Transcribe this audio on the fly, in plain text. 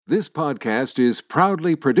This podcast is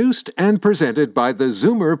proudly produced and presented by the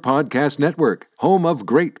Zoomer Podcast Network, home of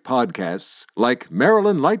great podcasts like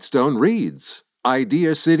Marilyn Lightstone Reads,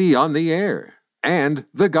 Idea City on the Air, and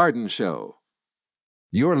The Garden Show.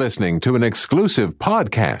 You're listening to an exclusive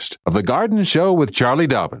podcast of The Garden Show with Charlie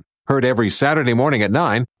Dobbin, heard every Saturday morning at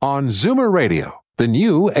 9 on Zoomer Radio, the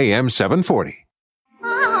new AM 740.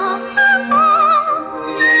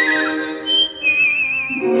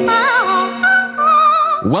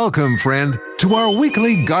 Welcome, friend, to our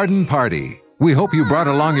weekly garden party. We hope you brought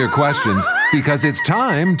along your questions because it's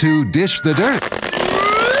time to dish the dirt.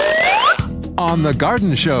 On The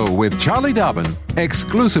Garden Show with Charlie Dobbin,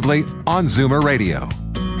 exclusively on Zoomer Radio.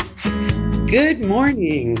 Good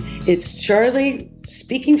morning. It's Charlie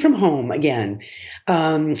speaking from home again.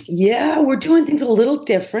 We're doing things a little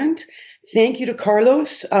different. Thank you to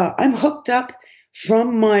Carlos. I'm hooked up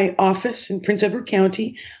from my office in Prince Edward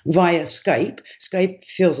County via Skype. Skype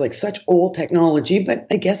feels like such old technology, but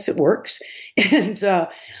I guess it works. And I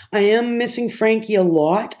am missing Frankie a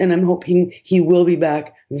lot, and I'm hoping he will be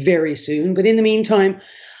back very soon. But in the meantime,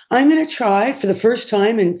 I'm going to try for the first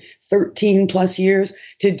time in 13 plus years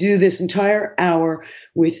to do this entire hour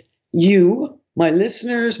with you, my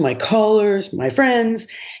listeners, my callers, my friends,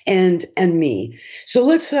 and me. So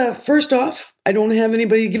let's, first off, I don't have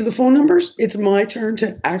anybody to give the phone numbers. It's my turn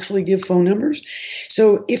to actually give phone numbers.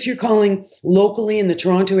 So if you're calling locally in the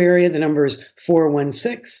Toronto area, the number is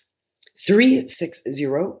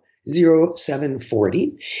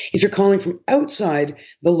 416-360-0740. If you're calling from outside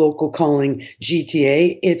the local calling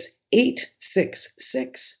GTA, it's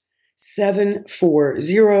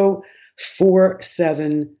 866-740-4740.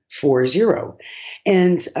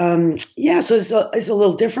 And so it's a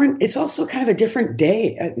little different. It's also kind of a different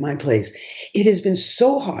day at my place. It has been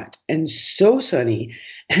so hot and so sunny,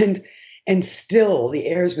 and still the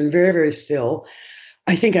air has been very, very still.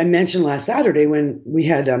 I think I mentioned last Saturday when we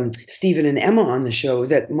had Stephen and Emma on the show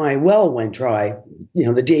that my well went dry,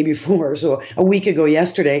 the day before, so a week ago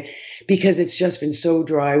yesterday, because it's just been so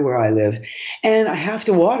dry where I live. And I have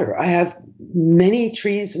to water. I have many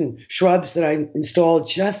trees and shrubs that I installed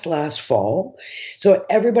just last fall. So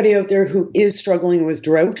everybody out there who is struggling with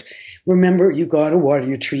drought, remember, you got to water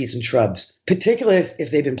your trees and shrubs, particularly if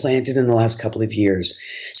they've been planted in the last couple of years.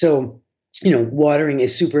 So watering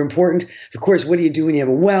is super important. Of course, what do you do when you have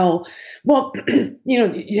a well? Well,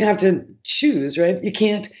 you have to choose, right? You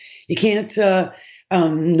can't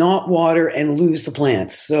not water and lose the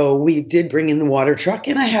plants. So we did bring in the water truck,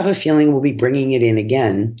 and I have a feeling we'll be bringing it in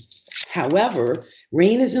again. However,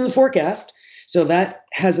 rain is in the forecast. So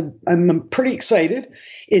I'm pretty excited.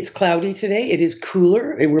 It's cloudy today. It is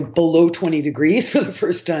cooler. We're below 20 degrees for the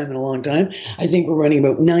first time in a long time. I think we're running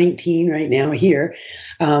about 19 right now here.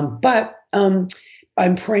 But I'm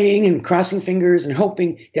praying and crossing fingers and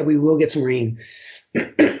hoping that we will get some rain.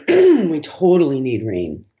 We totally need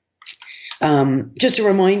rain. Just a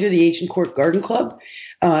reminder, the Ancient Court Garden Club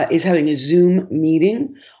is having a Zoom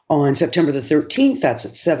meeting on September the 13th. That's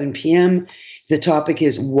at 7 p.m. The topic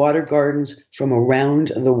is water gardens from around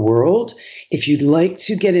the world. If you'd like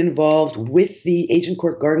to get involved with the Ancient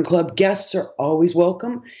Court Garden Club, guests are always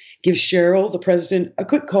welcome. Give Cheryl, the president, a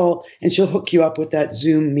quick call, and she'll hook you up with that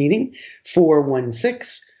Zoom meeting,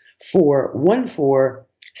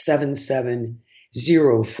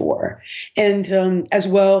 416-414-7704. And as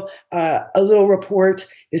well, a little report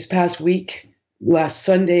this past week, last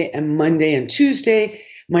Sunday and Monday and Tuesday,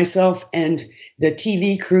 myself and the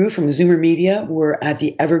TV crew from Zoomer Media were at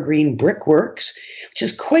the Evergreen Brickworks, which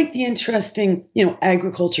is quite the interesting,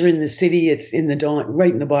 agriculture in the city. It's in the Don,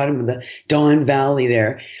 right in the bottom of the Don Valley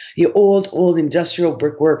there. The old industrial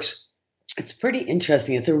brickworks. It's pretty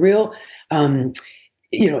interesting. It's a real, they've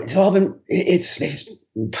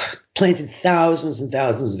planted thousands and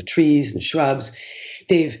thousands of trees and shrubs.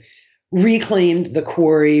 They've reclaimed the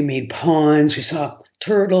quarry, made ponds. We saw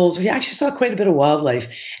turtles. We actually saw quite a bit of wildlife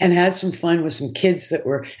and had some fun with some kids that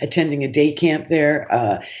were attending a day camp there,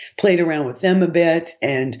 played around with them a bit,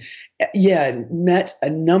 and met a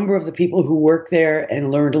number of the people who work there and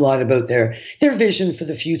learned a lot about their vision for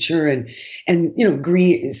the future and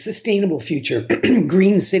green, sustainable future.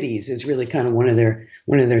 Green cities is really kind of one of their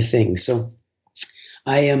things. So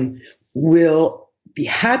I will be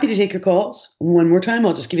happy to take your calls. One more time,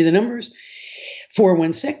 I'll just give you the numbers: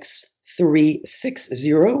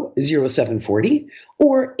 416-360-0740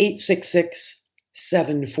 or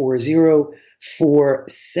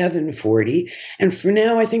 866-740-4740. And for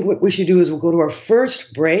now, I think what we should do is we'll go to our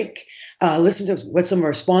first break. listen to what some of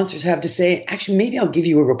our sponsors have to say. Actually, maybe I'll give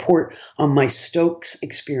you a report on my Stokes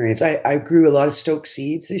experience. I grew a lot of Stokes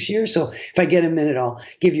seeds this year, so if I get a minute, I'll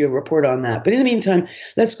give you a report on that. But in the meantime,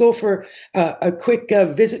 let's go for a quick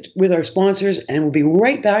visit with our sponsors, and we'll be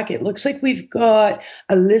right back. It looks like we've got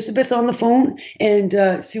Elizabeth on the phone, and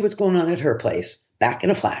see what's going on at her place. Back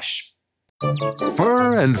in a flash.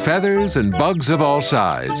 Fur and feathers and bugs of all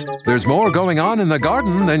size. There's more going on in the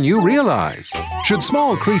garden than you realize. Should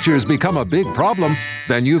small creatures become a big problem,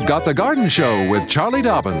 then you've got The Garden Show with Charlie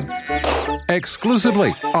Dobbin.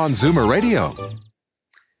 Exclusively on Zoomer Radio.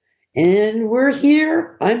 And we're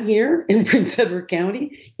here. I'm here in Prince Edward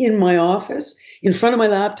County in my office in front of my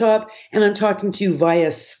laptop, and I'm talking to you via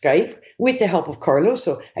Skype with the help of Carlos.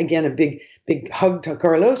 So again, a big hug to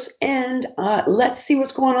Carlos. And let's see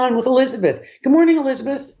what's going on with Elizabeth. Good morning,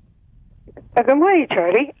 Elizabeth. Good morning,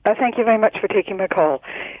 Charlie. Thank you very much for taking my call.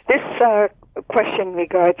 This question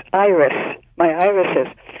regards my irises.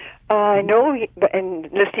 I know, in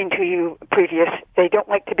listening to you previous, they don't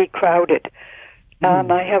like to be crowded.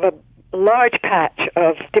 I have a large patch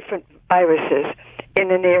of different irises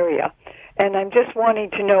in an area, and I'm just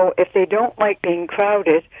wanting to know, if they don't like being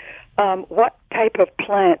crowded, what type of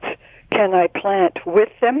plants can I plant with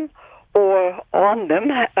them or on them?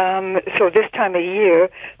 So this time of year,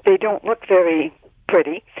 they don't look very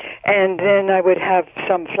pretty. And then I would have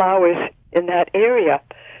some flowers in that area.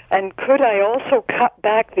 And could I also cut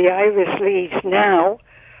back the iris leaves now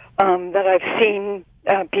that I've seen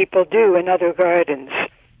people do in other gardens?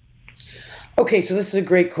 Okay, so this is a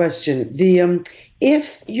great question.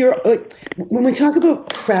 If you're when we talk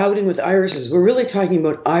about crowding with irises, we're really talking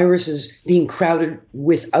about irises being crowded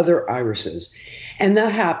with other irises, and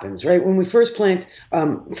that happens, right? When we first plant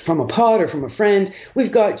from a pot or from a friend,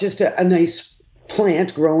 we've got just a nice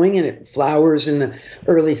plant growing, and it flowers in the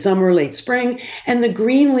early summer, late spring, and the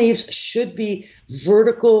green leaves should be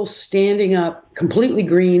vertical, standing up, completely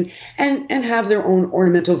green, and have their own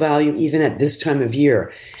ornamental value even at this time of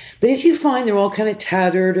year. But if you find they're all kind of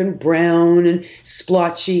tattered and brown and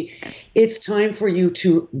splotchy, it's time for you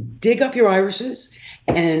to dig up your irises.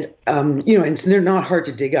 And, and they're not hard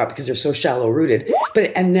to dig up because they're so shallow rooted.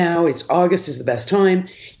 And now August is the best time.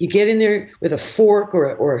 You get in there with a fork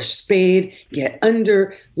or a spade, get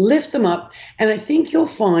under, lift them up. And I think you'll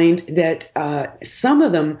find that some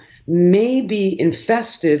of them may be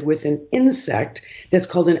infested with an insect that's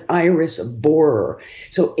called an iris borer.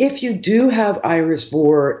 So if you do have iris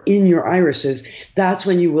borer in your irises, that's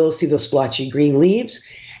when you will see those splotchy green leaves.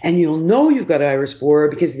 And you'll know you've got iris borer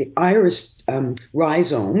because the iris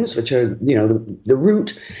rhizomes, which are, the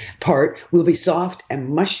root part, will be soft and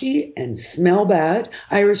mushy and smell bad.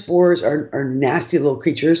 Iris borers are nasty little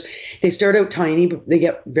creatures. They start out tiny, but they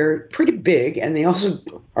get pretty big, and they also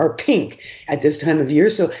are pink at this time of year.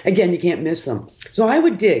 So again, you can't miss them. So I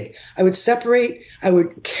would dig. I would separate. I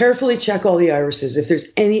would carefully check all the irises. If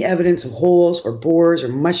there's any evidence of holes or borers or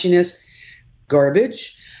mushiness,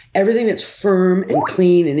 garbage. Everything that's firm and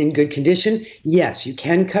clean and in good condition, yes, you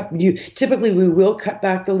can cut. Typically, we will cut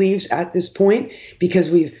back the leaves at this point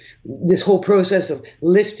because this whole process of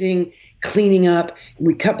lifting, cleaning up,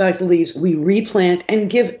 we cut back the leaves, we replant, and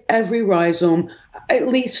give every rhizome at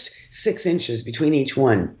least 6 inches between each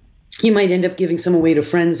one. You might end up giving some away to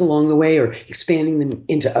friends along the way or expanding them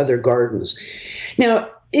into other gardens. Now,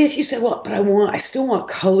 if you say, well, but I still want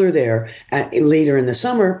color there later in the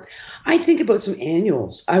summer, I think about some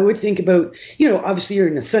annuals. I would think about, obviously you're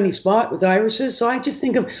in a sunny spot with irises. So I just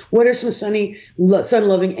think of what are some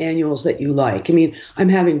sun-loving annuals that you like. I mean, I'm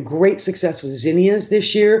having great success with zinnias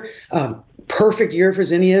this year. Perfect year for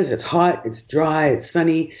zinnias. It's hot, it's dry, it's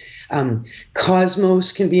sunny.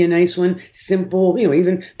 Cosmos can be a nice one. Simple,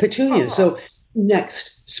 even petunias. So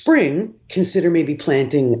next spring, consider maybe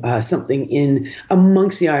planting something in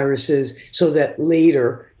amongst the irises so that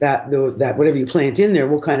later that whatever you plant in there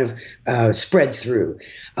will kind of spread through.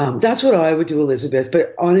 That's what I would do, Elizabeth.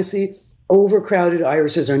 But honestly, overcrowded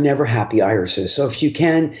irises are never happy irises. So if you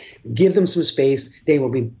can give them some space, they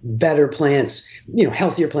will be better plants,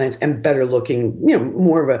 healthier plants and better looking,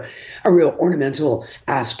 more of a real ornamental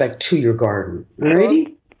aspect to your garden.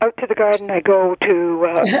 Alrighty? Out to the garden I go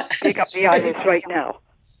to dig up the iris right now.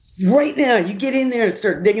 Right now, you get in there and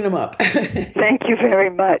start digging them up. Thank you very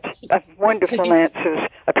much. Wonderful answers.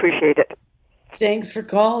 Appreciate it. Thanks for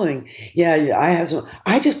calling. Yeah, I have some.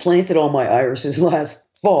 I just planted all my irises last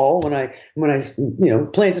fall when I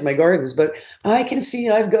planted my gardens, but I can see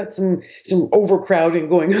I've got some overcrowding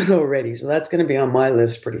going on already, so that's going to be on my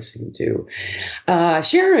list pretty soon too.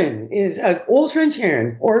 Sharon is old friend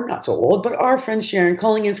Sharon, or not so old, but our friend Sharon,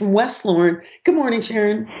 calling in from West Lorne. Good morning,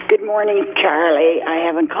 Sharon. Good morning, Charlie. I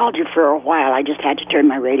haven't called you for a while. I just had to turn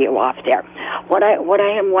my radio off there. What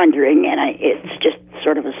I am wondering, and it's just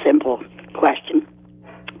sort of a simple question.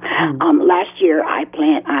 Last year I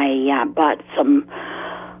bought some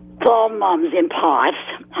fall mums in pots,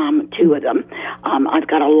 2 of them. I've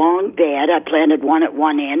got a long bed. I planted one at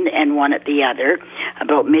one end and one at the other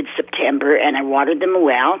about mid-September, and I watered them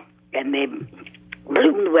well, and they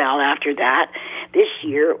bloomed well after that. This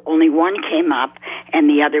year, only one came up, and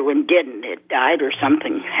the other one didn't. It died or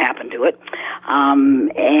something happened to it.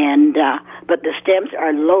 But the stems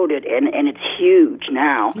are loaded, and it's huge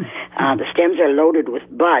now. The stems are loaded with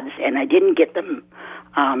buds, and I didn't get them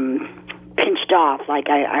pinched off. Like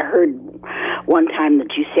I heard one time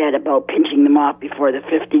that you said about pinching them off before the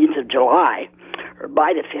 15th of July. Or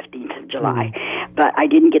by the 15th of July, but I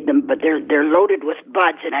didn't get them. But they're loaded with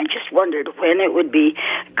buds, and I just wondered when it would be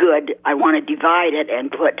good. I want to divide it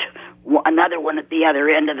and put another one at the other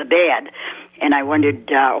end of the bed, and I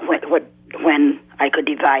wondered when I could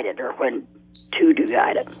divide it or when to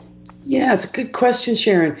divide it. Yeah, it's a good question,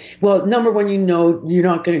 Sharon. Well, number one, you're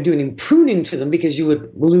not going to do any pruning to them because you would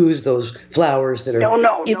lose those flowers that are.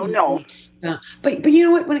 No. But you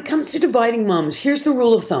know what? When it comes to dividing mums, here's the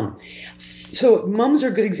rule of thumb. So mums are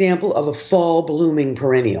a good example of a fall blooming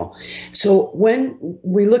perennial. So when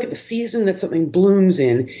we look at the season that something blooms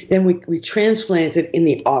in, then we transplant it in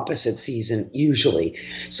the opposite season usually.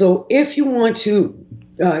 So if you want to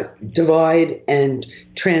divide and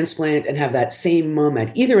transplant and have that same mum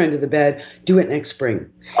at either end of the bed, do it next spring.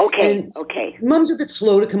 Okay. Mums are a bit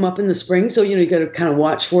slow to come up in the spring, so you got to kind of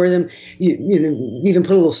watch for them. You even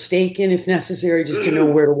put a little stake in if necessary, just to know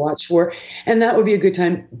where to watch for. And that would be a good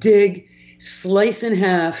time. Dig, slice in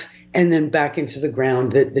half, and then back into the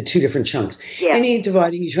ground, the 2 different chunks. Yeah. Any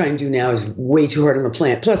dividing you try and do now is way too hard on the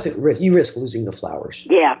plant. Plus, you risk losing the flowers.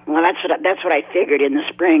 Yeah, well, that's what I figured in the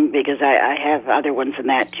spring, because I have other ones in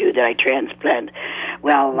that too that I transplant.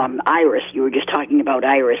 Well, iris, you were just talking about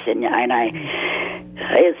iris, and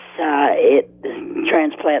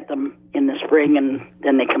transplant them in the spring, and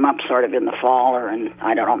then they come up sort of in the fall,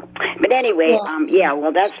 I don't know. But anyway,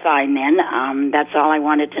 well, that's fine then. That's all I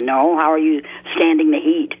wanted to know. How are you standing the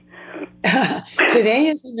heat? Today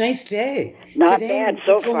is a nice day. Not bad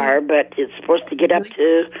so far, but it's supposed to get up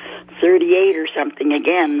to 38 or something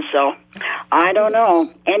again, so I don't know.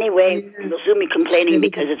 Anyway, you'll soon be complaining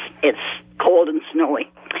because it's cold and snowy.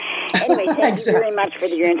 Anyway, thank you very much for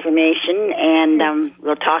your information, and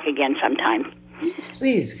we'll talk again sometime. Yes,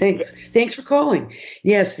 please. Thanks for calling.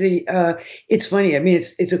 Yes, it's funny. I mean,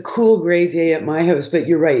 it's a cool gray day at my house, but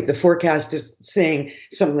you're right. The forecast is saying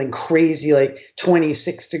something crazy like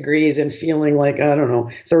 26 degrees and feeling like,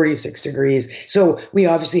 36 degrees. So we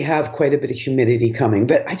obviously have quite a bit of humidity coming,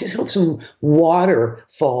 but I just hope some water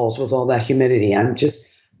falls with all that humidity. I'm just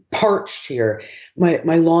parched here.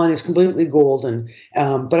 My lawn is completely golden,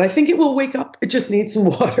 but I think it will wake up. It just needs some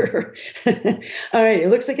water. All right, it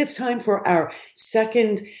looks like it's time for our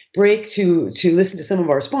second break to listen to some of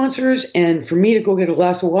our sponsors and for me to go get a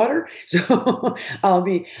glass of water. So I'll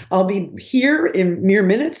be here in mere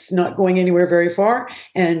minutes, not going anywhere very far,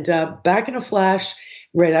 and back in a flash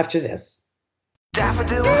right after this.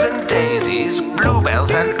 Daffodils and daisies,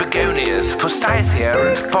 bluebells and begonias, forsythia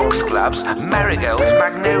and foxgloves, marigolds,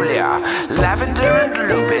 magnolia, lavender and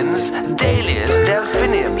lupins, dahlias,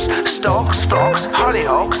 delphiniums, stalks, phlox,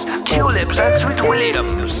 hollyhocks, tulips and sweet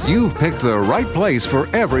williams. You've picked the right place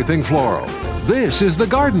for everything floral. This is The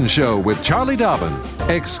Garden Show with Charlie Dobbin,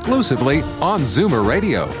 exclusively on Zoomer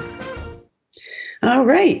Radio. All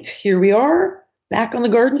right, here we are. Back on The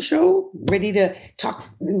Garden Show, ready to talk,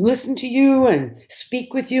 listen to you and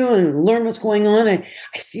speak with you and learn what's going on. I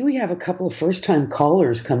see we have a couple of first-time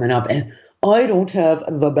callers coming up, and I don't have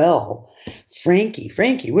the bell.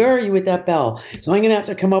 Frankie, where are you with that bell? So I'm going to have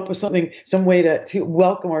to come up with some way to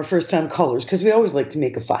welcome our first-time callers, because we always like to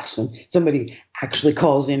make a fuss when somebody actually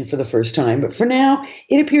calls in for the first time. But for now,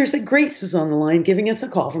 it appears that Grace is on the line giving us a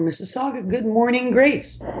call from Mississauga. Good morning,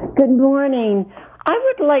 Grace. Good morning. I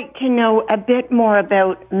would like to know a bit more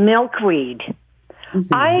about milkweed.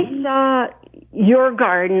 Mm-hmm. I saw your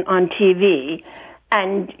garden on TV,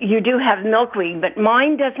 and you do have milkweed, but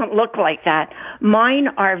mine doesn't look like that. Mine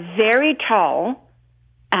are very tall,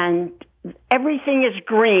 and everything is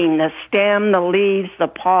green, the stem, the leaves, the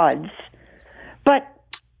pods. But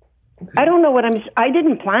I don't know I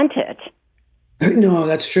didn't plant it. No,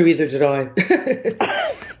 that's true. Either did I.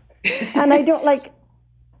 And I don't like,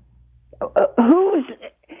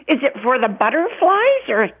 is it for the butterflies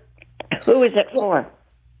or who is it for?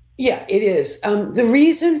 Yeah, it is. The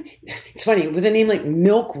reason, it's funny, with a name like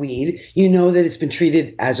milkweed, you know that it's been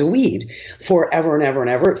treated as a weed forever and ever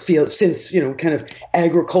and ever. It feels since, kind of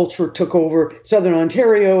agriculture took over southern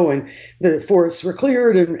Ontario and the forests were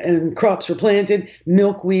cleared and crops were planted,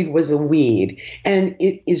 milkweed was a weed. And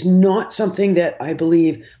it is not something that I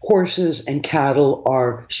believe horses and cattle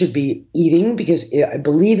should be eating because I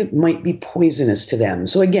believe it might be poisonous to them.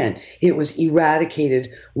 So again, it was eradicated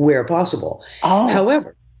where possible. Oh.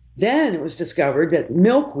 However, then it was discovered that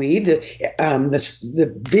milkweed,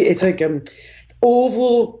 it's like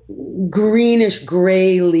oval, greenish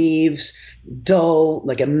gray leaves, dull,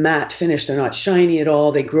 like a matte finish. They're not shiny at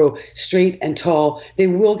all. They grow straight and tall. They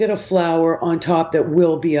will get a flower on top that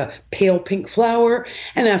will be a pale pink flower.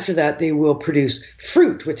 And after that, they will produce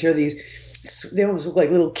fruit, which are they almost look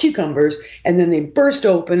like little cucumbers. And then they burst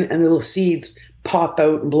open and little seeds pop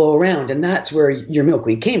out and blow around. And that's where your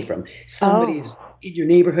milkweed came from. Somebody's in your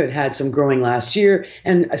neighborhood had some growing last year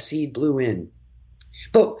and a seed blew in.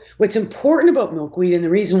 But what's important about milkweed, and the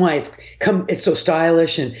reason why it's so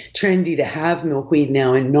stylish and trendy to have milkweed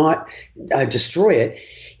now and not destroy it,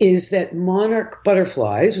 is that monarch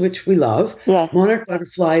butterflies, which we love, monarch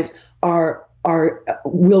butterflies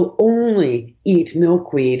will only eat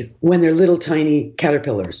milkweed when they're little tiny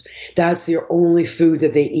caterpillars. That's their only food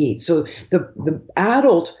that they eat. So the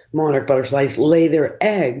adult monarch butterflies lay their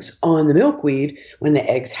eggs on the milkweed. When the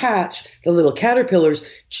eggs hatch, the little caterpillars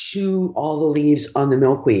chew all the leaves on the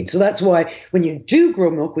milkweed. So that's why when you do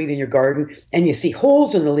grow milkweed in your garden and you see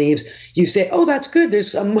holes in the leaves, you say, oh, that's good.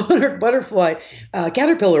 There's a monarch butterfly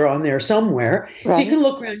caterpillar on there somewhere. Right. So you can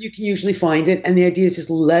look around, you can usually find it. And the idea is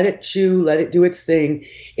just let it chew, let it do its thing.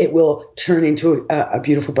 It will turn into a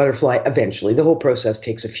beautiful butterfly eventually. The whole process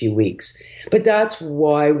takes a few weeks. But that's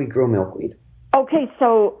why we grow milkweed. Okay,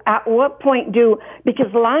 so at what point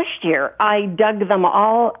because last year I dug them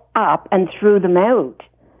all up and threw them out.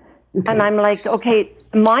 Okay. And I'm like, okay,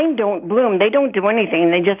 mine don't bloom. They don't do anything.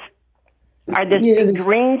 They just are this big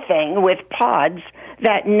green thing with pods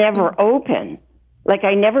that never open. Like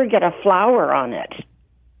I never get a flower on it.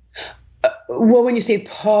 Well, when you say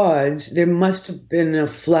pods, there must have been a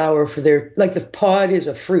flower for the pod is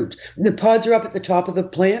a fruit. The pods are up at the top of the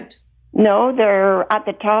plant? No, they're at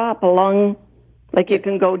the top along, like you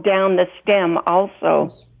can go down the stem also.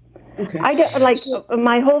 Okay.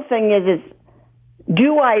 My whole thing is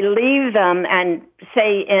do I leave them and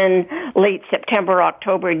say in late September,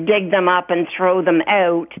 October, dig them up and throw them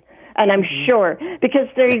out? And I'm sure, because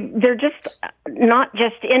they're just not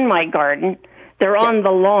just in my garden. They're on the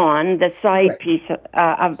lawn, the side piece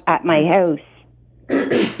at my house.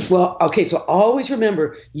 Well, okay, so always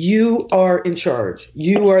remember, you are in charge.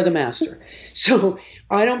 You are the master. So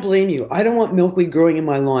I don't blame you. I don't want milkweed growing in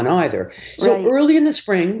my lawn either. So early in the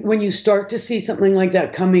spring, when you start to see something like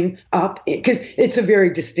that coming up, because it's a very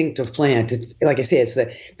distinctive plant. It's like I say, it's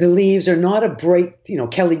the leaves are not a bright,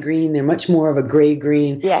 Kelly green. They're much more of a gray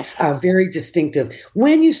green. Very distinctive.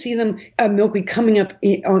 When you see them, milkweed coming up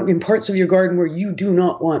in parts of your garden where you do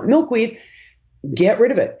not want milkweed, get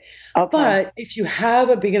rid of it. Okay. But if you have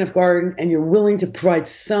a big enough garden and you're willing to provide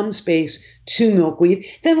some space to milkweed,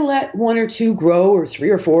 then let 1 or 2 grow, or 3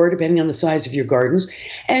 or 4, depending on the size of your gardens.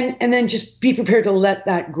 And then just be prepared to let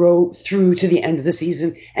that grow through to the end of the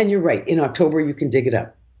season. And you're right, in October, you can dig it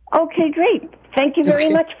up. Okay, great. Thank you very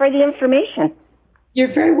much for the information. You're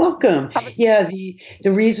very welcome. Yeah,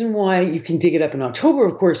 the reason why you can dig it up in October,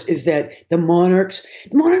 of course, is that the monarchs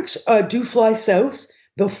do fly south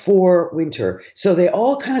before winter. So they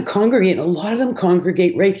all kind of congregate. And a lot of them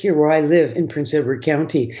congregate right here where I live in Prince Edward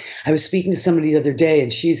County. I was speaking to somebody the other day,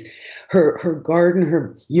 and her garden,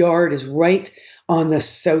 her yard is right on the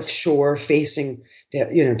south shore facing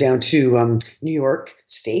down to New York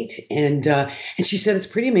State. And she said it's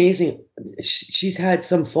pretty amazing. She's had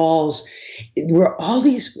some falls where all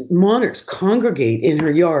these monarchs congregate in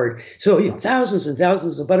her yard. So, thousands and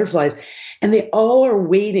thousands of butterflies. And they all are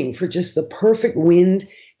waiting for just the perfect wind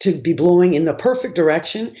to be blowing in the perfect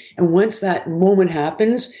direction. And once that moment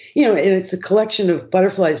happens, and it's a collection of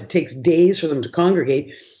butterflies. It takes days for them to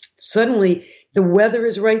congregate. Suddenly, the weather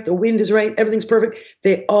is right. The wind is right. Everything's perfect.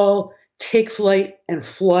 They all take flight and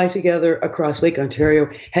fly together across Lake Ontario,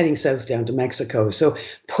 heading south down to Mexico. So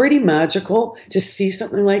pretty magical to see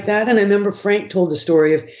something like that. And I remember Frank told the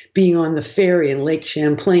story of being on the ferry in Lake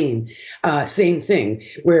Champlain, same thing,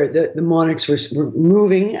 where the monarchs were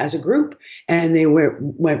moving as a group, and they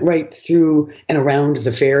went right through and around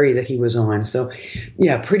the ferry that he was on. So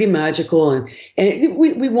yeah, pretty magical. And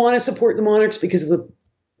we want to support the monarchs because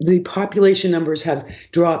the population numbers have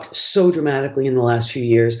dropped so dramatically in the last few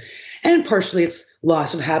years. And partially it's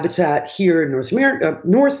loss of habitat here in North America,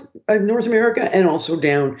 and also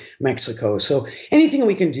down Mexico. So anything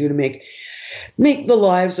we can do to make the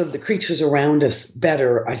lives of the creatures around us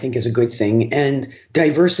better, I think, is a good thing. And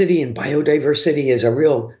diversity and biodiversity is a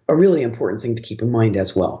really important thing to keep in mind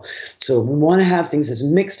as well. So we want to have things as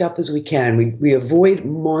mixed up as we can. We avoid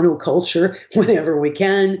monoculture whenever we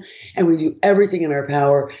can, and we do everything in our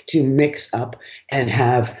power to mix up and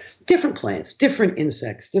have different plants, different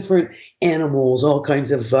insects, different animals, all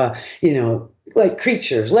kinds of, like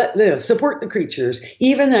creatures. Support the creatures.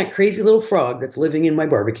 Even that crazy little frog that's living in my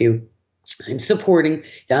barbecue. I'm supporting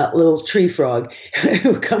that little tree frog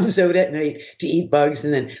who comes out at night to eat bugs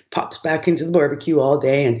and then pops back into the barbecue all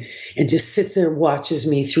day and just sits there and watches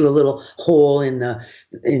me through a little hole in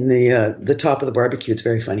the top of the barbecue. It's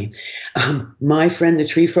very funny. My friend, the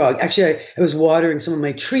tree frog, actually, I was watering some of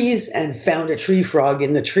my trees and found a tree frog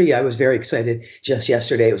in the tree. I was very excited just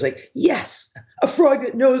yesterday. It was like, yes, a frog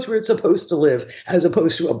that knows where it's supposed to live, as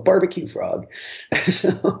opposed to a barbecue frog.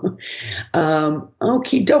 So,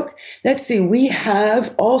 okie doke. Let's see. We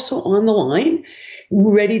have also on the line,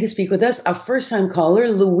 ready to speak with us, a first-time caller.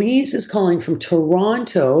 Louise is calling from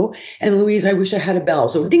Toronto. And Louise, I wish I had a bell.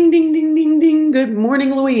 So ding, ding, ding, ding, ding. Good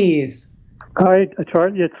morning, Louise. Hi,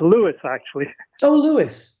 Charlie. It's Lewis, actually. Oh,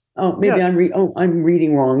 Lewis. Oh, maybe yeah. I'm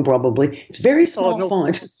reading wrong, probably. It's very small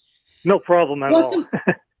font. No problem at all.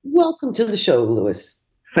 Welcome to the show, Lewis.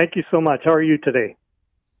 Thank you so much. How are you today?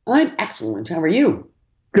 I'm excellent. How are you?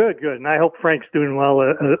 Good. And I hope Frank's doing well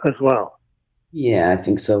as well. Yeah, I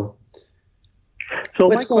think so. So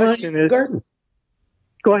what's going on in your garden?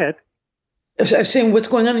 Go ahead. I was saying, what's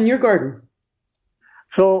going on in your garden?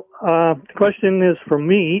 So the question is, for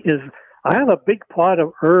me, is I have a big pot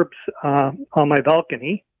of herbs on my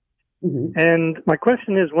balcony. Mm-hmm. And my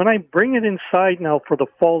question is, when I bring it inside now for the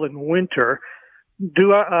fall and winter,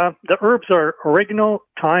 the herbs are oregano,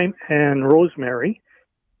 thyme, and rosemary.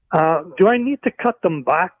 Do I need to cut them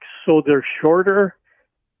back so they're shorter?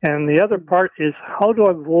 And the other part is, how do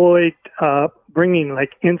I avoid bringing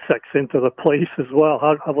like insects into the place as well?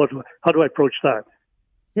 How do I approach that?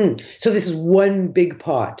 So this is one big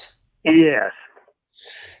pot. Yes.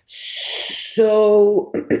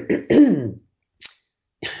 So,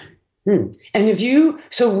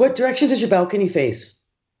 so what direction does your balcony face?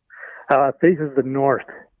 Faces the north.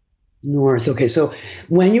 North. Okay. So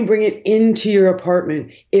when you bring it into your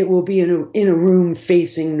apartment, it will be in a room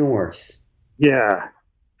facing north. Yeah.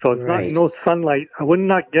 So it's not no sunlight. I would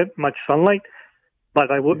not get much sunlight,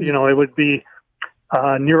 but I would, it would be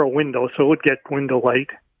near a window, so it would get window light.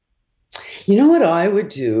 You know what I would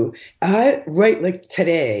do? Like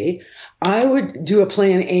today, I would do a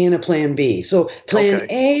plan A and a plan B. So plan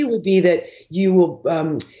A would be that you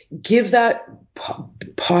will give that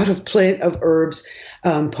pot of herbs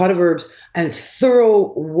and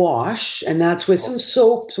thorough wash, and that's with some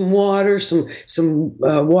soap, some water, some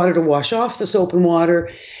water to wash off the soap and water,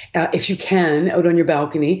 if you can, out on your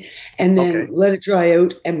balcony, and then let it dry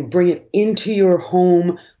out and bring it into your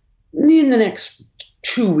home in the next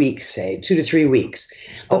 2 weeks, say 2 to 3 weeks.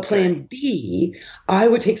 But plan B, I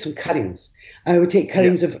would take some cuttings. I would take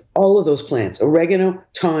cuttings of all of those plants, oregano,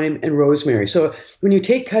 thyme, and rosemary. So when you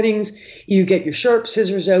take cuttings, you get your sharp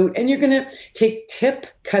scissors out, and you're going to take tip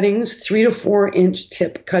cuttings, 3 to 4 inch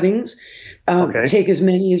tip cuttings. Take as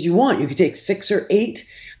many as you want. You could take 6 or 8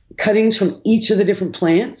 cuttings from each of the different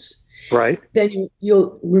plants. Right. Then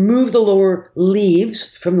you'll remove the lower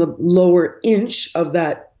leaves from the lower inch of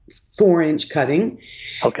that 4-inch cutting.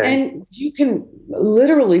 And you can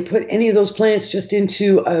literally put any of those plants just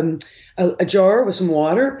into a jar with some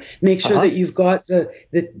water. Make sure that you've got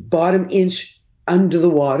the bottom inch under the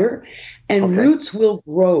water, and roots will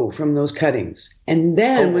grow from those cuttings. And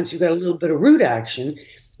then once you've got a little bit of root action,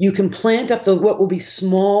 you can plant up what will be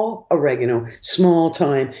small oregano, small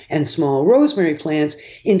thyme, and small rosemary plants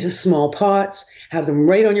into small pots. have them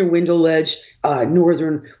right on your window ledge,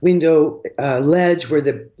 northern window ledge, where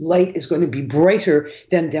the light is going to be brighter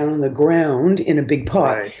than down on the ground in a big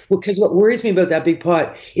pot. Right. Because what worries me about that big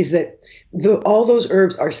pot is that all those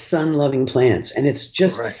herbs are sun-loving plants, and it's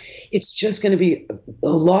just going to be a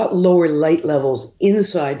lot lower light levels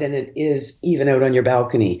inside than it is even out on your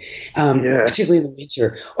balcony, particularly in the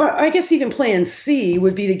winter. Or I guess even plan C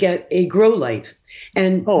would be to get a grow light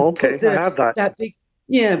and I have that.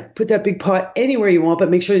 Put that big pot anywhere you want, but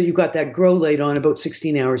make sure that you've got that grow light on about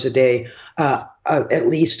 16 hours a day, at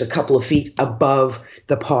least a couple of feet above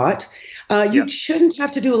the pot. You shouldn't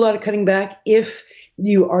have to do a lot of cutting back if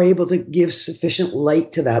you are able to give sufficient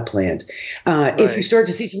light to that plant. If you start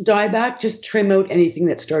to see some dieback, just trim out anything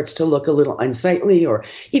that starts to look a little unsightly, or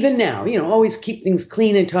even now, always keep things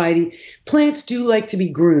clean and tidy. Plants do like to be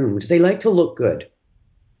groomed. They like to look good.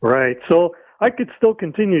 Right. So I could still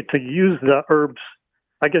continue to use the herbs,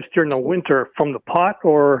 I guess, during the winter from the pot,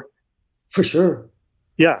 or? For sure.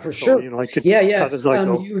 Yeah, for sure. I could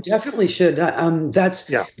you definitely should.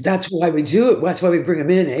 That's why we do it. That's why we bring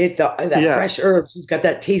them in. Fresh herbs. You've got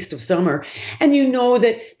that taste of summer, and you know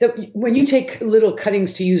that when you take little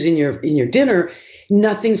cuttings to use in your dinner,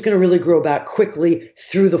 nothing's going to really grow back quickly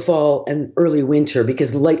through the fall and early winter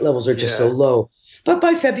because the light levels are just so low. But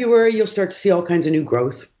by February, you'll start to see all kinds of new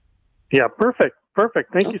growth. Yeah, perfect.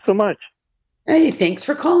 Thank you so much. Hey, thanks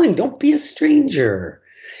for calling. Don't be a stranger.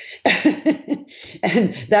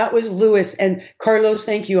 And that was Louis. And Carlos,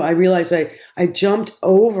 thank you. I realized I jumped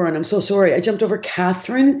over, and I'm so sorry. I jumped over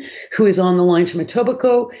Catherine, who is on the line from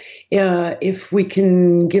Etobicoke. If we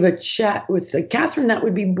can give a chat with Catherine, that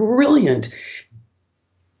would be brilliant.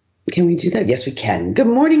 Can we do that? Yes, we can. Good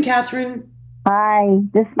morning, Catherine. Hi.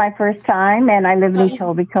 This is my first time, and I live in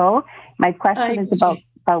Etobicoke. My question is about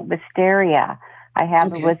wisteria. I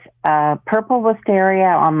have a purple wisteria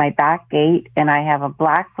on my back gate, and I have a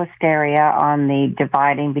black wisteria on the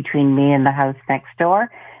dividing between me and the house next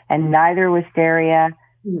door. And neither wisteria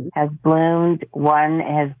has bloomed. One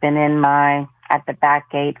has been at the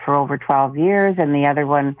back gate for over 12 years, and the other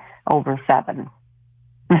one over 7.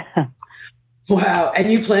 Wow.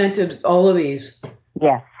 And you planted all of these?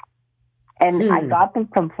 Yes. And I got them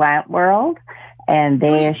from Plant World. And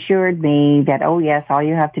they assured me that, all you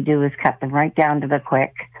have to do is cut them right down to the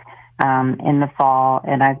quick in the fall.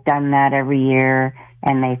 And I've done that every year.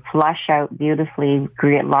 And they flush out beautifully,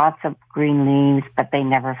 lots of green leaves, but they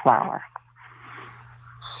never flower.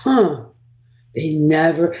 They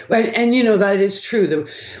never. And that is true.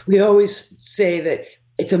 We always say that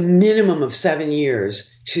it's a minimum of 7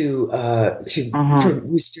 years for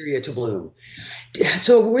wisteria to bloom.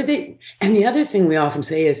 So were they? And the other thing we often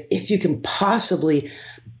say is, if you can possibly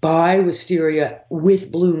buy wisteria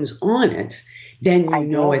with blooms on it, then you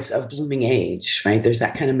know it's of blooming age, right? There's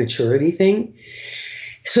that kind of maturity thing.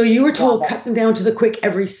 So you were told cut them down to the quick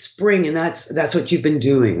every spring, and that's what you've been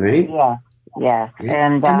doing, right? Yeah.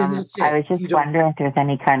 And then that's it. I was just wondering if there's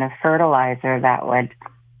any kind of fertilizer that would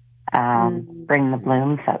bring the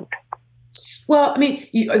blooms out. Well, I mean,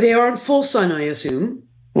 they are in full sun, I assume.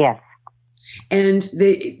 Yes. And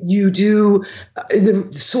the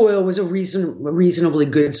soil was a reasonably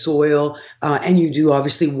good soil, and you do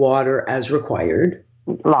obviously water as required.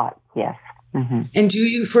 Lots, yes. Mm-hmm. And do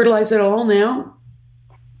you fertilize at all now?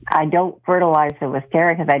 I don't fertilize the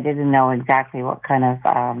wisteria because I didn't know exactly what kind of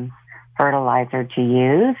fertilizer to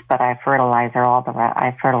use, but I fertilize all the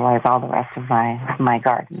rest of my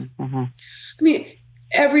garden. Mm-hmm. I mean,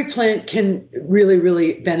 every plant can really,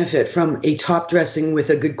 really benefit from a top dressing with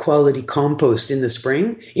a good quality compost in the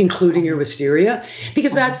spring, including your wisteria,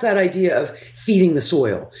 because that's that idea of feeding the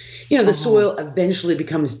soil. The soil eventually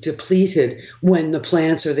becomes depleted when the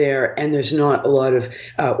plants are there and there's not a lot of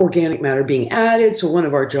organic matter being added. So one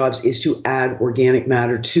of our jobs is to add organic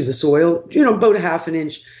matter to the soil, about 1/2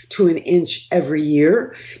 inch to 1 inch every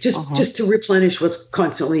year, just to replenish what's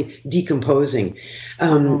constantly decomposing.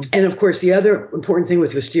 And of course, the other important thing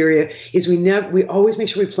with wisteria is we always make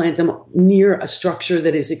sure we plant them near a structure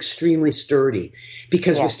that is extremely sturdy,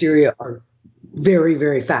 because wisteria are very,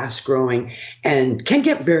 very fast growing and can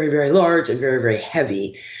get very, very large and very, very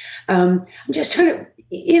heavy. I'm just trying to,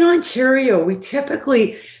 in Ontario, we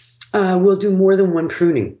typically will do more than one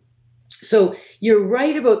pruning. So you're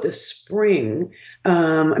right about the spring.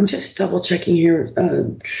 I'm just double checking here.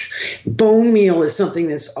 Bone meal is something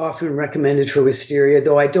that's often recommended for wisteria,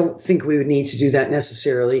 though I don't think we would need to do that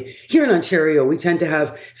necessarily. Here in Ontario, we tend to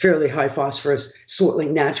have fairly high phosphorus,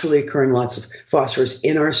 naturally occurring lots of phosphorus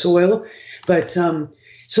in our soil. But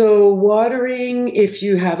So watering, if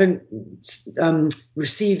you haven't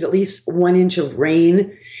received at least 1 inch of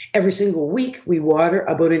rain every single week, we water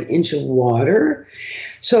about 1 inch of water.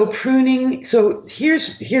 So pruning, so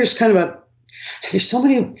here's kind of there's so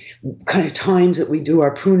many kind of times that we do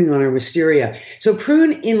our pruning on our wisteria. So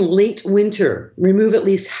prune in late winter, remove at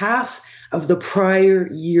least half of the prior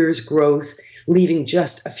year's growth, leaving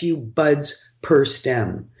just a few buds per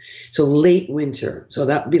stem. So late winter. So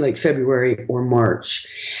that would be like February or March.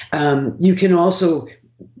 You can also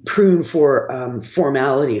prune for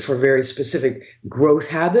formality, for very specific growth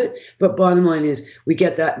habit. But bottom line is we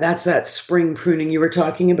get that. That's that spring pruning you were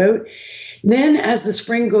talking about. Then as the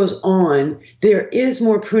spring goes on, there is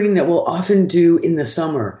more pruning that we'll often do in the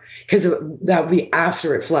summer, because that will be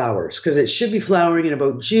after it flowers, because it should be flowering in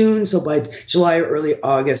about June. So by July or early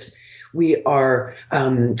August, we are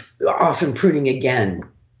often pruning again,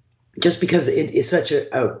 just because it is such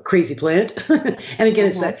a crazy plant. And again,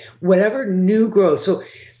 it's that whatever new growth. So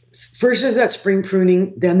first there's that spring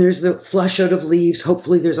pruning, then there's the flush out of leaves.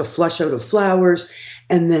 Hopefully there's a flush out of flowers.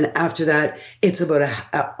 And then after that, it's about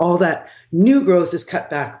all that new growth is cut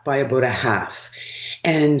back by about a half.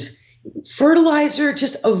 And fertilizer,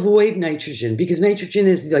 just avoid nitrogen, because nitrogen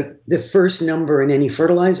is like the first number in any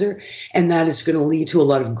fertilizer, and that is going to lead to a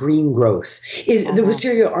lot of green growth. The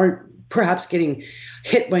wisteria aren't perhaps getting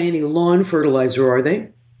hit by any lawn fertilizer, are they?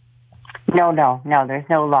 No, there's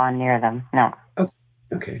no lawn near them, no.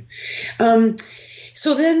 Okay.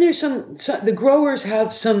 So then there's the growers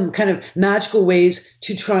have some kind of magical ways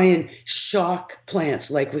to try and shock plants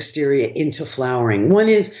like wisteria into flowering. One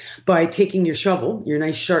is by taking your shovel, your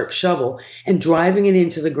nice sharp shovel, and driving it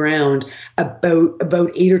into the ground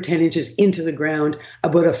about 8 or 10 inches into the ground,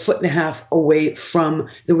 about 1.5 feet away from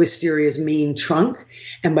the wisteria's main trunk.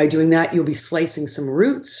 And by doing that, you'll be slicing some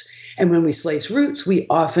roots. And when we slice roots, we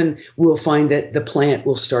often will find that the plant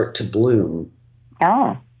will start to bloom.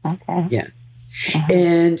 Oh, okay. Yeah.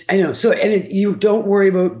 And I know, you don't worry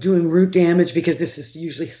about doing root damage, because this is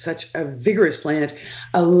usually such a vigorous plant.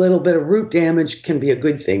 A little bit of root damage can be a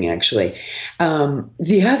good thing, actually.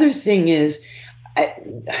 The other thing is,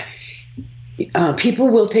 people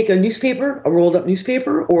will take a newspaper, a rolled up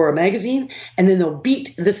newspaper or a magazine, and then they'll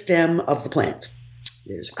beat the stem of the plant.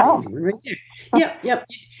 There's a crazy one right there. Yep.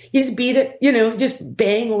 You just beat it, just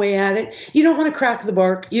bang away at it. You don't want to crack the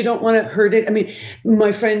bark. You don't want to hurt it. I mean,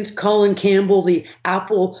 my friend Colin Campbell, the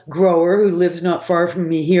apple grower who lives not far from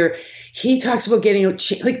me here, he talks about getting out,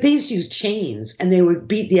 they used to use chains, and they would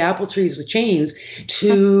beat the apple trees with chains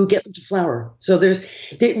to get them to flower. So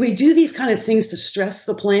we do these kind of things to stress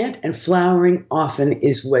the plant, and flowering often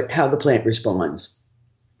is how the plant responds.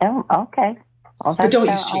 Oh, okay. Well, but don't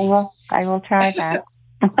use chains. I will try that.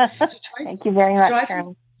 Thank you very much,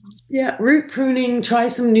 Charlie. Root pruning, try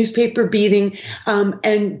some newspaper beating,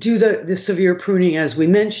 and do the severe pruning as we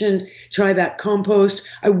mentioned. Try that compost.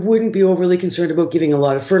 I wouldn't be overly concerned about giving a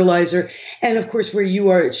lot of fertilizer. And of course, where you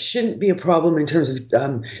are, it shouldn't be a problem in terms of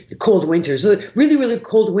the cold winters. The really, really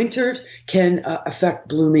cold winters can affect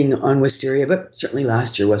blooming on wisteria, but certainly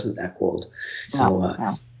last year wasn't that cold. So,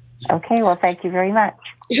 no. Okay, well, thank you very much.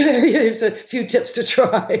 There's a few tips to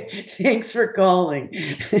try. Thanks for calling.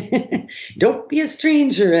 Don't be a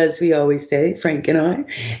stranger, as we always say, Frank and I.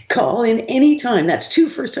 Call in anytime. That's 2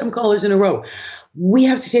 first-time callers in a row. We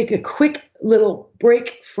have to take a quick little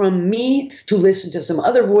break from me to listen to some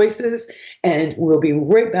other voices, and we'll be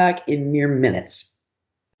right back in mere minutes.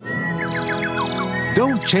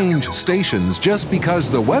 Don't change stations just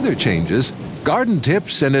because the weather changes. Garden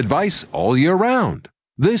tips and advice all year round.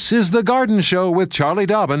 This is The Garden Show with Charlie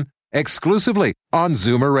Dobbin, exclusively on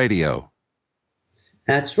Zoomer Radio.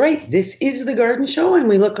 That's right. This is The Garden Show, and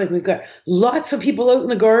we look like we've got lots of people out in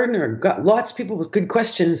the garden, or got lots of people with good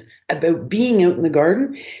questions about being out in the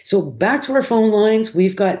garden. So back to our phone lines.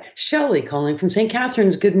 We've got Shelley calling from St.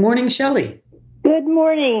 Catharines. Good morning, Shelley. Good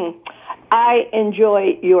morning. I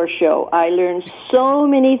enjoy your show. I learn so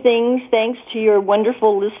many things thanks to your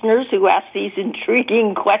wonderful listeners who ask these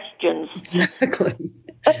intriguing questions. Exactly.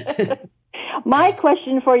 My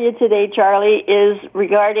question for you today, Charlie, is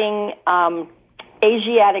regarding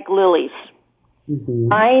Asiatic lilies. Mm-hmm.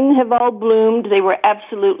 Mine have all bloomed. They were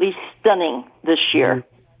absolutely stunning this year.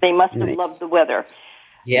 Mm-hmm. They must have loved the weather.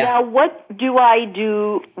 Yeah. Now, what do I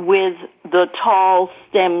do with the tall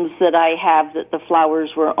stems that I have that the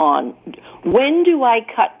flowers were on? When do I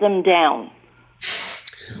cut them down?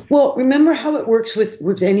 Well, remember how it works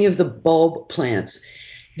with any of the bulb plants.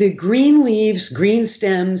 The green leaves, green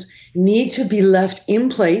stems need to be left in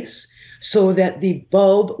place so that the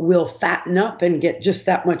bulb will fatten up and get just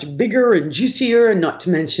that much bigger and juicier, and not to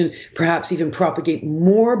mention perhaps even propagate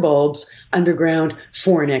more bulbs underground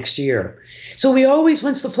for next year. So we always,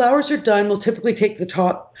 once the flowers are done, we'll typically take the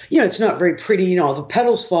top, it's not very pretty, all the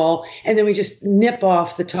petals fall, and then we just nip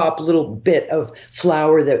off the top little bit of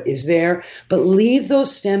flower that is there, but leave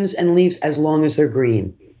those stems and leaves as long as they're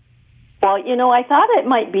green. Well, I thought it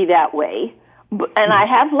might be that way, and I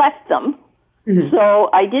have left them. Mm-hmm. So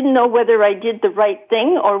I didn't know whether I did the right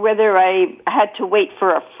thing or whether I had to wait for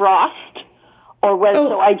a frost, or whether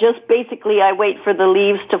so I wait for the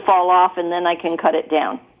leaves to fall off and then I can cut it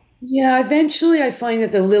down. Yeah, eventually I find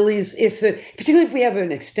that the lilies, particularly if we have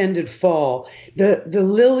an extended fall, the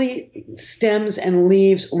lily stems and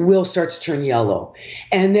leaves will start to turn yellow,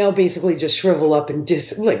 and they'll basically just shrivel up and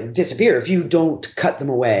disappear if you don't cut them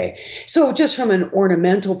away. So just from an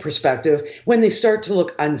ornamental perspective, when they start to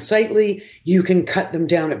look unsightly, you can cut them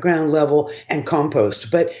down at ground level and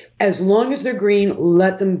compost. But as long as they're green,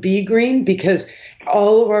 let them be green, because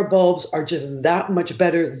all of our bulbs are just that much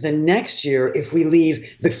better the next year if we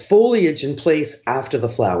leave the foliage in place after the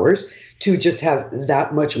flowers to just have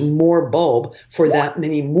that much more bulb for that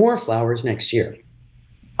many more flowers next year.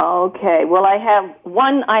 Okay. Well, I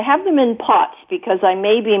have them in pots because I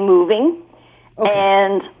may be moving,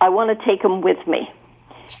 and I want to take them with me.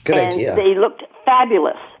 Good idea. They looked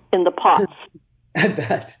fabulous in the pots. I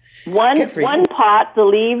bet. One pot, the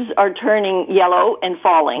leaves are turning yellow and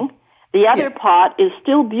falling. The other pot is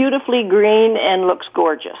still beautifully green and looks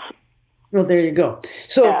gorgeous. Well, there you go.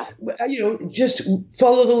 So, just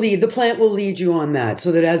follow the lead. The plant will lead you on that,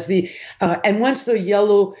 so that as and once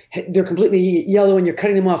they're completely yellow and you're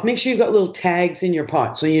cutting them off, make sure you've got little tags in your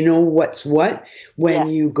pot so you know what's what when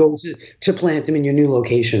you go to plant them in your new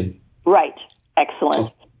location. Right.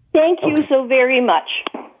 Excellent. Thank you so very much.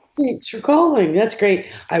 Thanks for calling. That's great.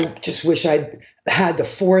 I just wish I'd had the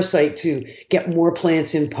foresight to get more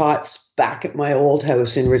plants in pots back at my old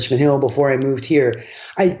house in Richmond Hill before I moved here.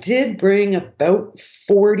 I did bring about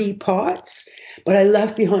 40 pots, but I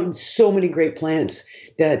left behind so many great plants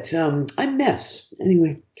that I miss.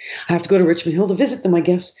 Anyway, I have to go to Richmond Hill to visit them, I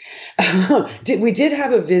guess. We did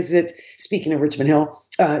have a visit, speaking of Richmond Hill,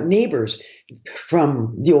 neighbors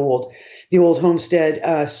from the old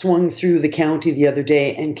homestead swung through the county the other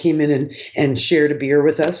day and came in and shared a beer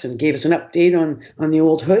with us and gave us an update on the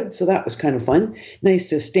old hood. So that was kind of fun. Nice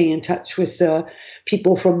to stay in touch with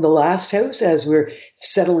people from the last house as we're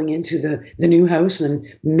settling into the new house and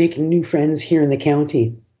making new friends here in the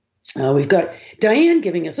county. We've got Diane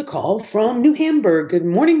giving us a call from New Hamburg. Good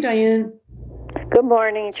morning, Diane. Good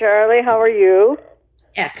morning, Charlie. How are you?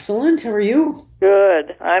 Excellent. How are you?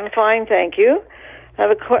 Good. I'm fine, thank you. I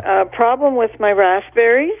have a problem with my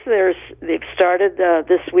raspberries. They've started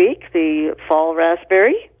this week, the fall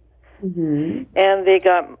raspberry, and they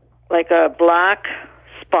got like a black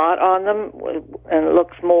spot on them, and it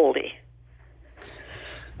looks moldy.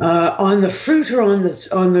 On the fruit or on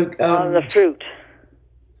the fruit.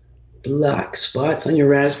 Black spots on your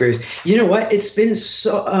raspberries. You know what? It's been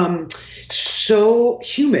so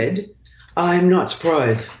humid. I'm not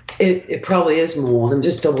surprised. It probably is mold. I'm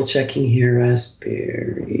just double checking here.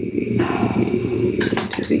 Raspberry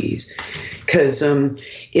disease, because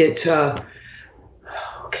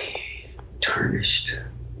tarnished.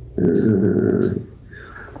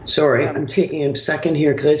 Sorry, I'm taking a second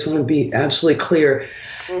here because I just want to be absolutely clear.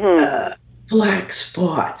 Black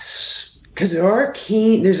spots, because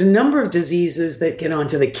there's a number of diseases that get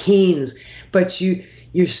onto the canes, but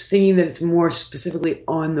you're thinking that it's more specifically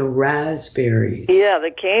on the raspberries. Yeah,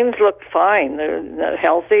 the canes look fine. They're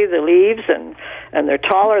healthy, the leaves, and they're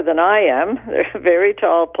taller than I am. They're very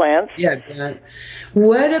tall plants. Yeah.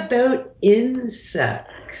 What about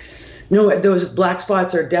insects? No, those black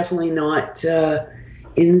spots are definitely not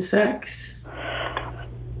insects.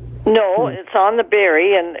 No, it's on the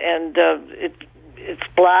berry, and it's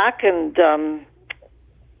black, and then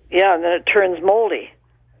it turns moldy.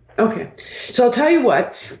 Okay, so I'll tell you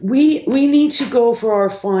what, we need to go for our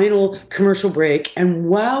final commercial break, and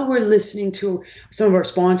while we're listening to some of our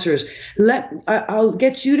sponsors, I'll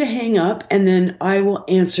get you to hang up, and then I will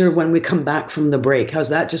answer when we come back from the break. How's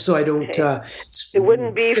that? Just so I don't... it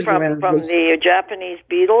wouldn't be from the Japanese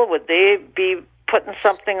beetle? Would they be putting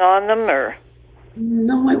something on them, or...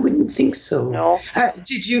 No, I wouldn't think so. No.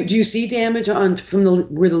 Do you see damage from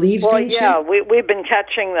where the leaves? Well, yeah, we've been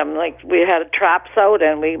catching them. Like we had traps out,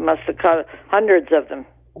 and we must have caught hundreds of them.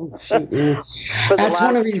 Oh, shoot, yeah. For the last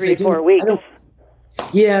one of the reasons 3-4 weeks.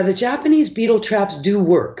 Yeah, the Japanese beetle traps do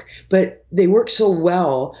work, but they work so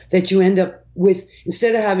well that you end up with,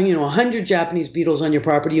 instead of having, 100 Japanese beetles on your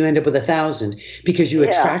property, you end up with 1,000 because you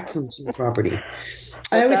attract them to the property.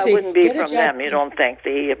 I always say, wouldn't be from them, you don't think,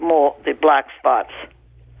 the black spots?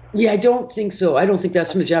 Yeah, I don't think so. I don't think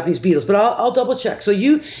that's from the Japanese beetles, but I'll double check. So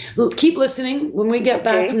you keep listening. When we get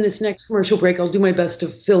back from this next commercial break, I'll do my best to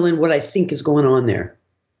fill in what I think is going on there.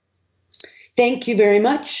 Thank you very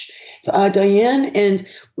much, Diane. And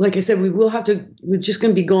like I said, we're just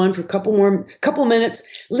going to be gone for a couple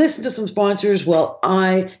minutes, listen to some sponsors while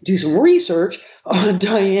I do some research on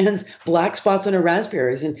Diane's black spots on her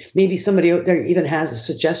raspberries. And maybe somebody out there even has a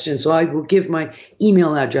suggestion. So I will give my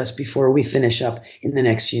email address before we finish up in the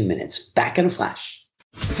next few minutes. Back in a flash.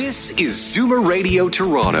 This is Zoomer Radio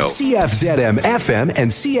Toronto, CFZM FM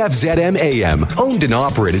and CFZM AM, owned and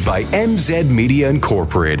operated by MZ Media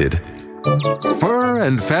Incorporated. Fur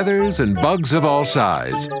and feathers and bugs of all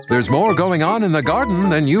size. There's more going on in the garden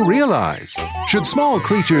than you realize. Should small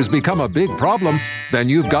creatures become a big problem, then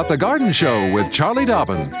you've got The Garden Show with Charlie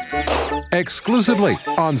Dobbin. Exclusively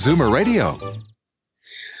on Zoomer Radio.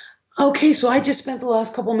 Okay, so I just spent the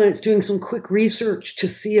last couple minutes doing some quick research to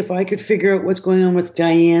see if I could figure out what's going on with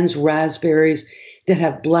Diane's raspberries that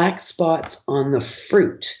have black spots on the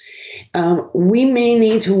fruit. We may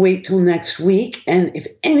need to wait till next week, and if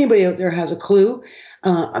anybody out there has a clue,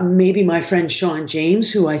 maybe my friend Sean James,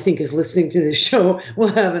 who I think is listening to this show, will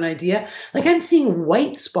have an idea. Like, I'm seeing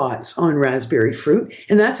white spots on raspberry fruit,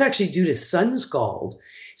 and that's actually due to sun scald.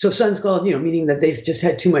 So sun scald, meaning that they've just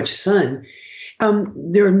had too much sun.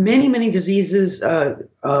 There are many, many diseases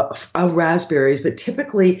of raspberries, but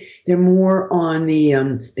typically they're more on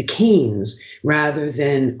the canes rather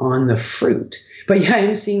than on the fruit. But yeah,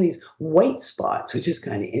 I'm seeing these white spots, which is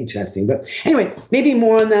kind of interesting. But anyway, maybe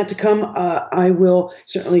more on that to come. I will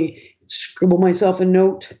certainly scribble myself a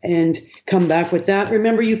note and come back with that.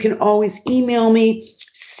 Remember, you can always email me,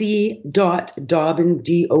 c.dobbin,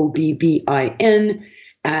 DOBBIN,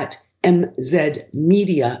 at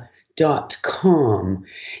mzmedia.com.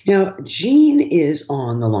 Now, Jean is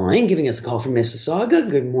on the line, giving us a call from Mississauga.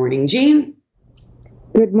 Good morning, Jean.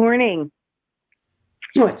 Good morning.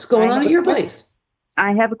 What's going on at your place?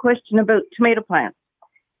 I have a question about tomato plants.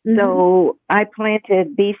 Mm-hmm. So I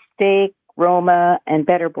planted Beefsteak, Roma, and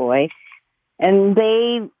Better Boy, and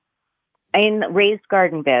they in raised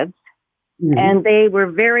garden beds, and they were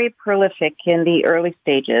very prolific in the early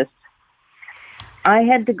stages. I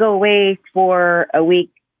had to go away for a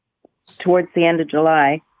week towards the end of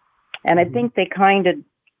July, and I think they kind of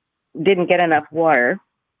didn't get enough water.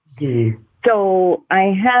 So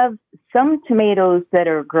I have some tomatoes that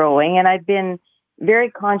are growing, and I've been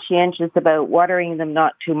very conscientious about watering them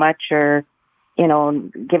not too much, or,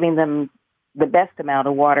 giving them the best amount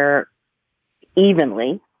of water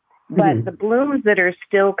evenly. But the blooms that are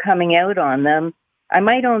still coming out on them, I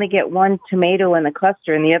might only get one tomato in the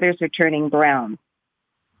cluster and the others are turning brown.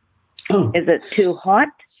 Oh. Is it too hot,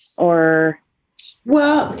 or?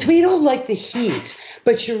 Well, tomatoes like the heat,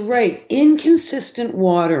 but you're right. Inconsistent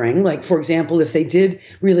watering, like, for example, if they did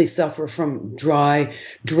really suffer from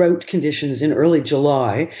drought conditions in early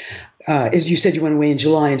July, as you said, you went away in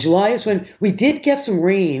July. And July is when we did get some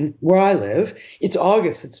rain where I live. It's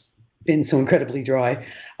August. It's been so incredibly dry.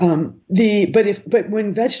 But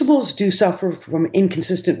when vegetables do suffer from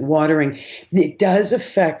inconsistent watering, it does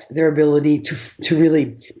affect their ability to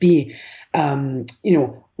really be,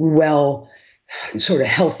 well, sort of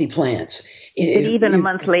healthy plants. Even a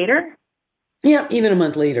month later? Yeah, even a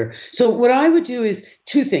month later. So what I would do is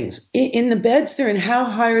two things. In the beds they're in, how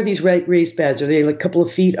high are these raised beds? Are they like a couple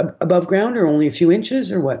of feet above ground, or only a few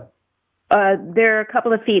inches, or what? They're a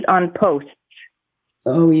couple of feet on posts.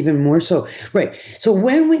 Oh, even more so. Right. So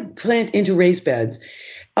when we plant into raised beds,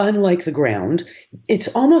 unlike the ground,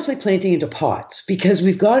 it's almost like planting into pots, because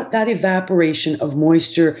we've got that evaporation of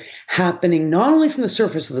moisture happening not only from the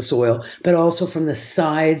surface of the soil, but also from the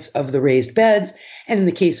sides of the raised beds. And in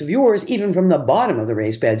the case of yours, even from the bottom of the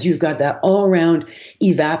raised beds, you've got that all around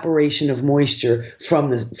evaporation of moisture from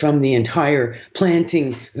the entire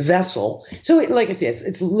planting vessel. So like I said,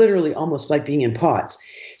 it's literally almost like being in pots.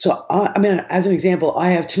 So, as an example, I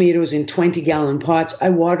have tomatoes in 20-gallon pots. I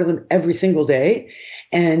water them every single day,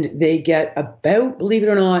 and they get about, believe it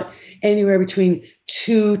or not, anywhere between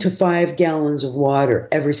 2 to 5 gallons of water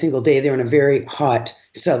every single day. They're in a very hot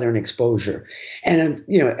southern exposure. And,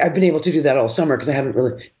 I've been able to do that all summer because I haven't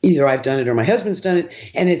really, either I've done it or my husband's done it,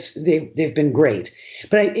 and they've been great.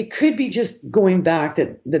 But it could be just going back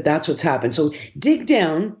that's what's happened. So dig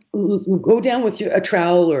down, go down with a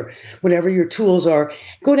trowel or whatever your tools are,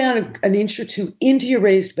 go down an inch or two into your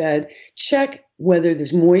raised bed, check whether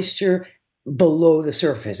there's moisture below the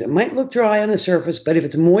surface. It might look dry on the surface, but if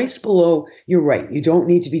it's moist below, you're right. You don't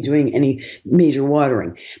need to be doing any major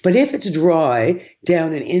watering. But if it's dry,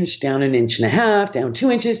 down an inch and a half, down 2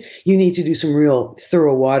 inches, you need to do some real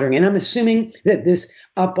thorough watering. And I'm assuming that this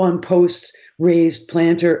up on posts raised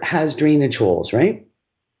planter has drainage holes, right?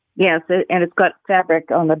 Yes, and it's got fabric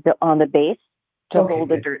on the base to hold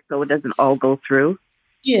the dirt so it doesn't all go through.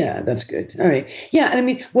 Yeah, that's good. All right. Yeah, and I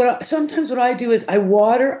mean, sometimes what I do is I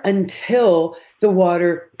water until the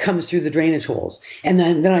water comes through the drainage holes, and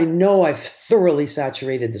then I know I've thoroughly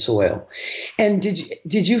saturated the soil. And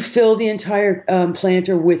did you fill the entire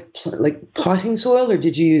planter with like potting soil, or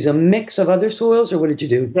did you use a mix of other soils, or what did you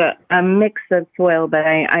do? A mix of soil, but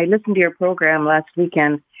I listened to your program last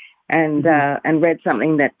weekend and read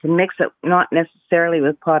something that to mix it not necessarily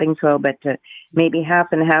with potting soil, but to maybe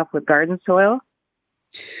half and half with garden soil.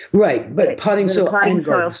 Right, but potting soil and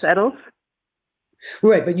garden settles.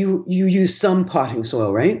 Right, but you use some potting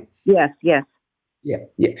soil, right? Yes.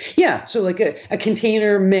 Yeah. So like a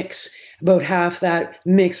container mix, about half that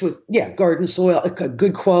mix with garden soil, a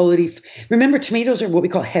good quality. Remember, tomatoes are what we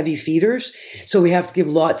call heavy feeders, so we have to give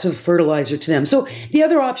lots of fertilizer to them. So the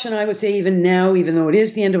other option, I would say, even now, even though it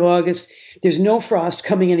is the end of August, there's no frost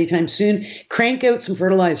coming anytime soon. Crank out some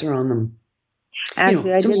fertilizer on them.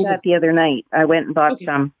 Actually, I did that the other night. I went and bought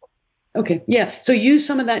some. Okay, yeah. So use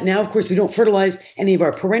some of that now. Of course, we don't fertilize any of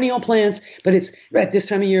our perennial plants, but it's at this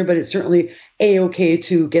time of year, but it's certainly A-okay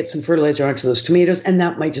to get some fertilizer onto those tomatoes, and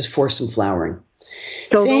that might just force some flowering.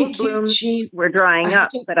 So those blooms were drying up,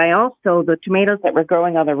 but the tomatoes that were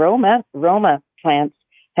growing on the Roma plants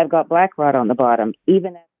have got black rot on the bottom,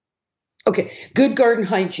 even at Okay, good garden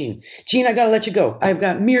hygiene. Jean, I got to let you go. I've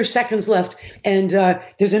got mere seconds left, and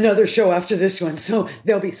there's another show after this one, so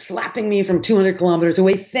they'll be slapping me from 200 kilometers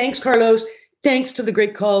away. Thanks, Carlos. Thanks to the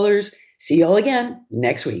great callers. See you all again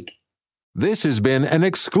next week. This has been an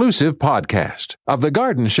exclusive podcast of The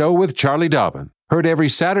Garden Show with Charlie Dobbin. Heard every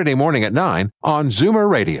Saturday morning at 9 on Zoomer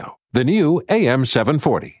Radio, the new AM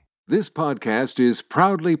 740. This podcast is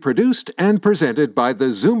proudly produced and presented by the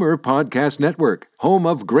Zoomer Podcast Network, home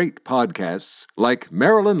of great podcasts like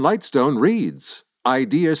Marilyn Lightstone Reads,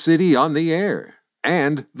 Idea City on the Air,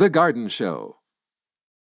 and The Garden Show.